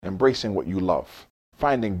embracing what you love,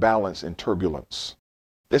 finding balance in turbulence.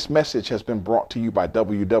 This message has been brought to you by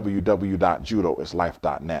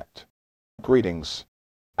www.judoislife.net. Greetings.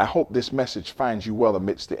 I hope this message finds you well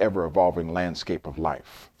amidst the ever-evolving landscape of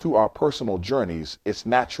life. Through our personal journeys, it's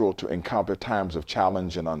natural to encounter times of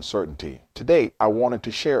challenge and uncertainty. Today, I wanted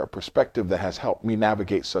to share a perspective that has helped me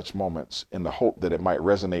navigate such moments in the hope that it might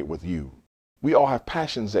resonate with you. We all have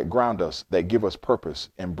passions that ground us, that give us purpose,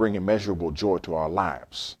 and bring immeasurable joy to our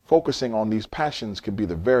lives. Focusing on these passions can be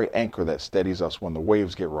the very anchor that steadies us when the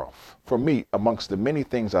waves get rough. For me, amongst the many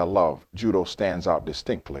things I love, judo stands out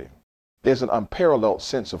distinctly. There's an unparalleled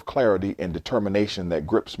sense of clarity and determination that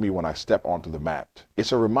grips me when I step onto the mat.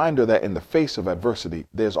 It's a reminder that in the face of adversity,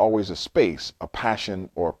 there's always a space, a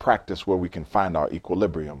passion, or a practice where we can find our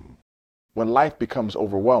equilibrium. When life becomes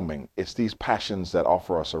overwhelming, it's these passions that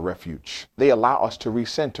offer us a refuge. They allow us to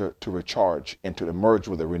recenter, to recharge, and to emerge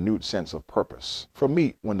with a renewed sense of purpose. For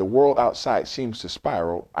me, when the world outside seems to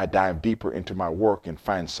spiral, I dive deeper into my work and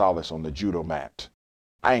find solace on the judo mat.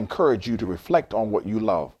 I encourage you to reflect on what you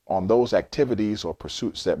love, on those activities or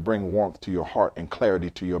pursuits that bring warmth to your heart and clarity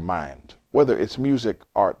to your mind. Whether it's music,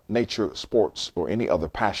 art, nature, sports, or any other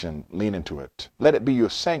passion, lean into it. Let it be your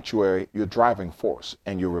sanctuary, your driving force,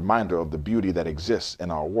 and your reminder of the beauty that exists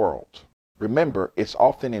in our world. Remember, it's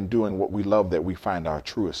often in doing what we love that we find our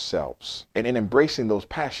truest selves. And in embracing those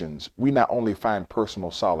passions, we not only find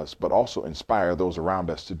personal solace, but also inspire those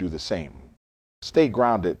around us to do the same. Stay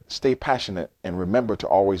grounded, stay passionate, and remember to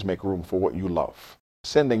always make room for what you love.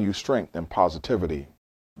 Sending you strength and positivity.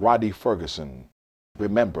 Roddy Ferguson.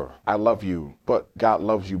 Remember, I love you, but God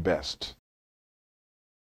loves you best.